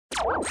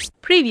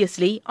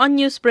Previously on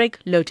Newsbreak,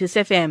 Lotus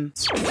FM.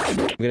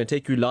 I'm going to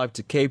take you live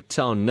to Cape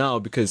Town now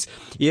because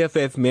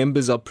EFF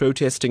members are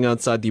protesting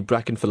outside the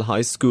Brackenfell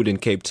High School in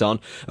Cape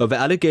Town over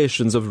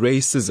allegations of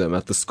racism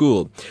at the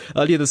school.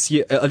 Earlier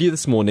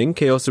this morning,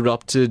 chaos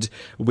erupted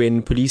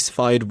when police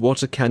fired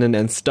water cannon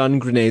and stun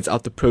grenades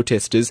at the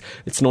protesters.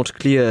 It's not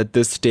clear at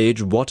this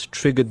stage what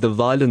triggered the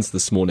violence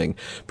this morning.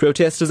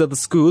 Protesters at the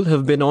school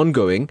have been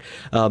ongoing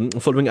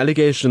following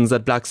allegations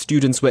that black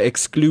students were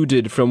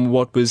excluded from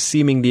what was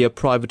seemingly a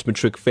private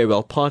matric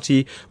farewell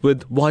party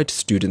with white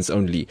students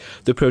only.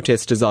 The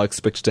protesters are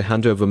expected to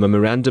hand over a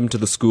memorandum to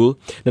the school.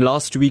 Now,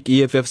 last week,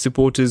 EFF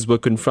supporters were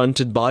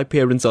confronted by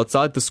parents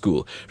outside the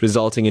school,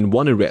 resulting in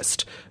one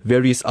arrest.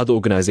 Various other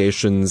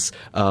organizations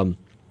are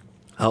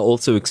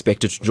also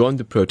expected to join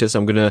the protest.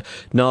 I'm going to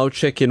now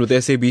check in with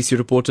SABC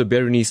reporter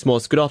Berenice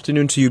Moss. Good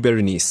afternoon to you,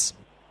 Berenice.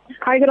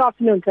 Hi, good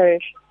afternoon,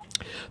 Taresh.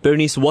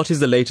 Berenice, what is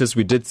the latest?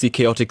 We did see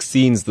chaotic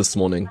scenes this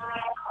morning.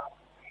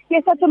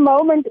 Yes, at the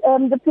moment,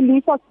 the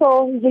police are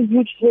still a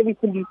huge, heavy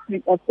police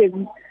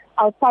presence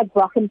outside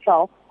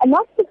Brackenfell, and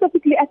not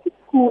specifically at the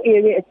school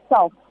area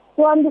itself.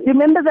 So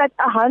remember that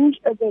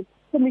the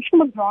permission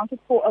was granted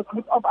for a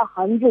group of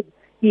 100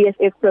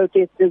 EFF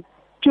protesters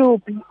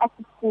to be at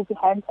the school to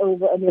hand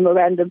over a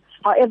memorandum.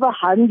 However,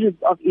 hundreds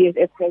of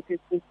EFF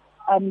protesters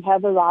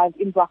have arrived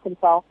in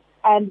Brackenfell,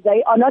 and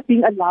they are not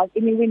being allowed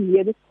anywhere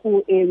near the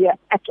school area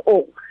at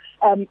all.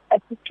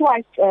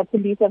 Twice,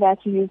 police have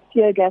had to use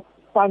tear gas,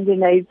 stun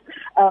grenades,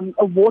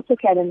 a water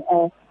cannon,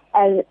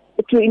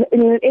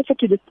 in an effort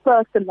to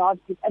disperse the large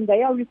group, and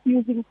they are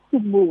refusing to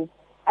move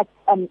at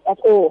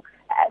all.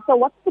 So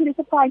what the police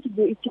are trying to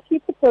do is to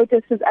keep the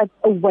protesters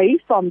away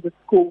from the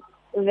school.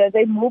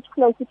 They moved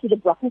closer to the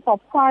Brackenfell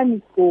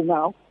Primary School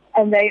now,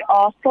 and they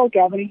are still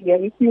gathering here,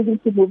 refusing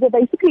to move. They're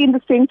basically in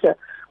the center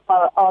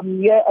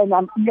near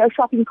a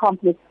shopping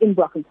complex in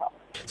Brackenfell.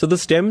 So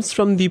this stems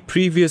from the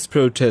previous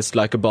protest,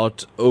 like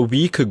about a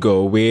week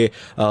ago, where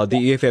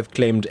the EFF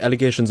claimed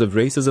allegations of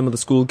racism at the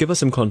school. Give us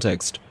some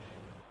context.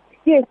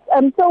 Yes.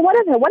 So what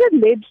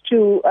has led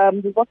to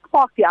what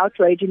sparked the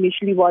outrage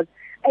initially was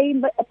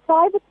a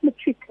private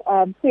matric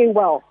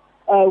farewell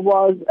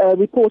was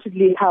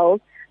reportedly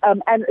held,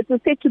 and it was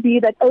said to be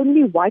that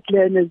only white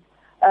learners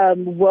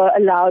were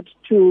allowed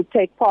to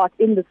take part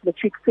in this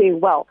matric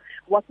farewell.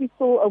 What we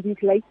saw a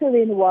week later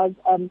then was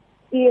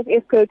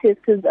EFF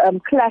protesters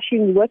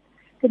clashing with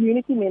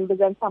community members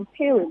and some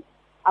parents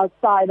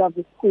outside of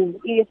the school.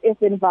 EFF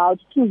then vowed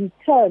to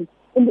return.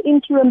 In the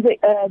interim,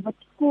 the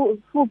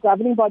school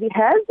governing body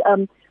has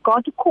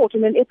gone to court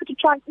in an effort to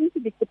try and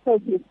interdict the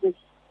protesters.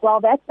 While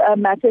that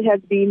matter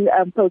has been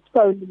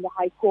postponed in the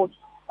High Court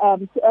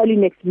to early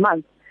next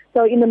month.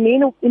 So in the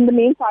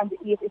meantime,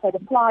 the EFF had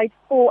applied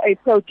for a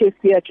protest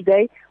here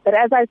today. But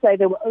as I say,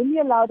 they were only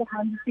allowed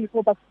 100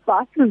 people, but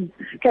buses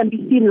can be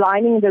seen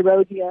lining the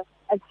road here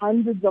as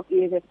hundreds of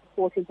EFF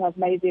supporters have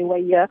made their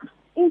way here.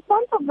 In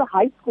front of the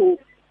high school,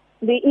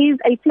 there is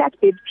a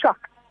flatbed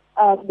truck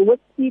with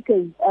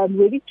speakers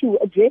ready to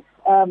address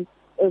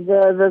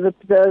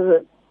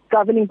the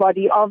governing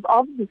body of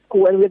the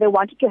school, and where they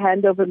wanted to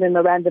hand over a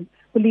memorandum.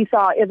 Police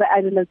are ever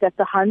adamant that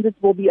the hundreds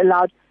will be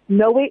allowed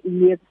nowhere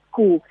near the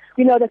school.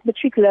 We know that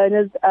matric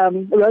learners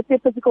wrote their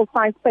physical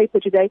science paper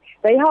today.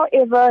 They,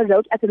 however,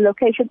 wrote at a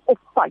location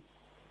off-site.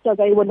 So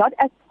they were not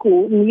at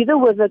school, neither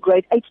were the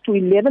grade 8 to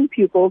 11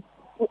 pupils,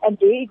 and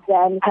their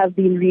exams have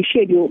been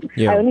rescheduled.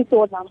 Yeah. I only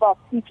saw a number of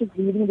teachers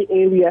leaving the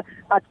area,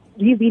 but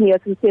we've been here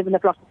since 7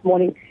 o'clock this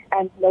morning,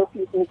 and no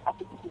pupils at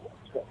the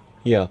school.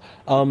 Yeah.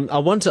 I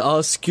want to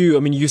ask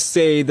you, you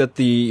say that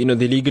they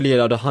legally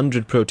allowed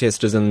 100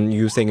 protesters, and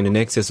you're saying in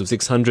excess of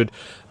 600.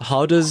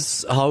 How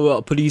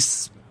are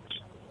police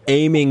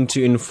aiming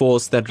to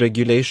enforce that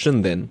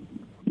regulation then?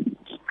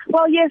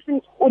 Well, yes,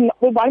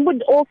 one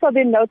would also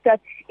then note that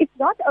it's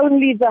not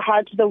only the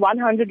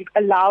 100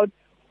 allowed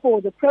for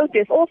the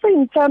protest, also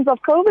in terms of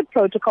COVID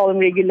protocol and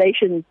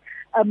regulations,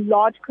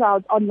 large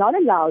crowds are not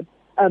allowed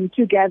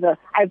to gather.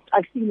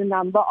 I've seen a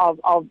number of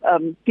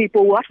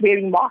people not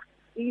wearing masks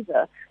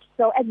either.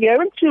 So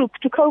adherent to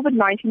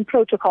COVID-19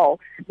 protocol,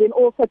 then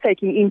also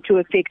taking into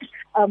effect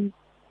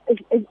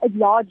a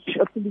large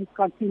police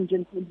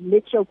contingent,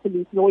 metro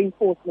police, law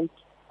enforcement,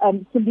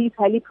 police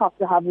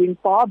helicopter hovering,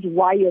 barbed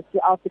wire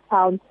throughout the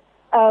town,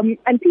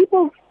 and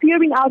people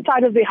peering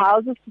outside of their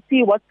houses to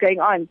see what's going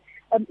on.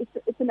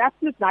 It's an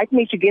absolute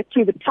nightmare to get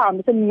through the town.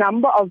 There's a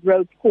number of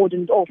roads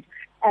cordoned off.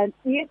 And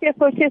EFF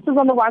protesters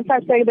on the one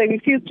side saying they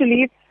refuse to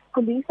leave.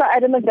 Police are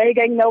adamant they're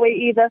going nowhere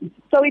either.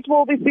 So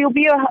we'll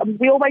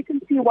wait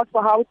and see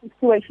how the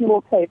situation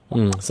will play.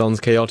 Sounds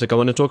chaotic. I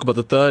want to talk about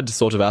the third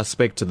sort of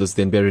aspect to this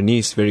then,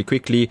 Berenice, very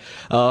quickly.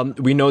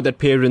 We know that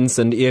parents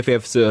and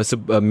EFF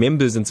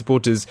members and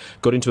supporters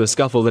got into a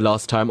scuffle the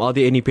last time. Are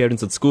there any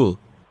parents at school?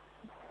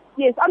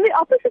 Yes, on the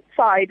opposite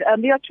side,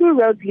 there are two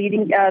roads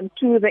leading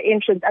to the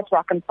entrance at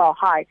Brackenfell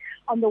High.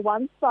 On the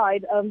one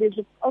side, there's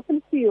an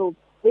open field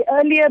where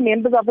earlier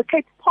members of the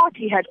Cape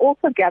Party had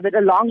also gathered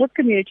along with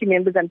community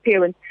members and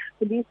parents.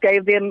 Police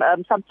gave them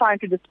some time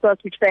to disperse,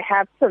 which they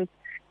have since.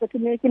 The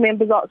community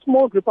members, a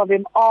small group of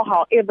them, are,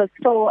 however,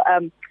 still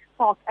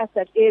parked at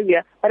that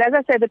area. But as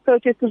I said, the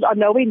protesters are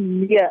nowhere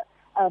near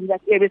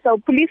that area. So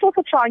police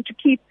also trying to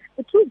keep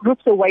the two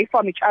groups away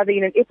from each other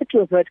in an effort to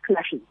avert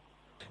clashes.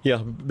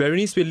 Yeah,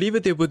 Berenice, we'll leave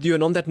it there with you.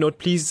 And on that note,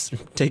 please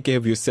take care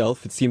of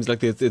yourself. It seems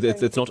like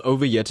it's not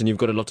over yet and you've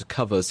got a lot to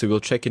cover. So we'll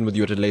check in with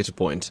you at a later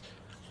point.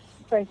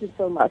 Thank you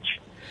so much.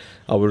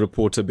 Our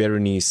reporter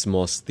Berenice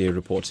Moss there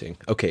reporting.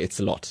 Okay, it's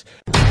a lot.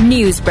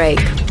 Newsbreak,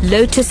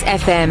 Lotus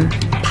FM,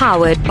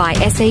 powered by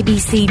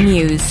SABC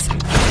News.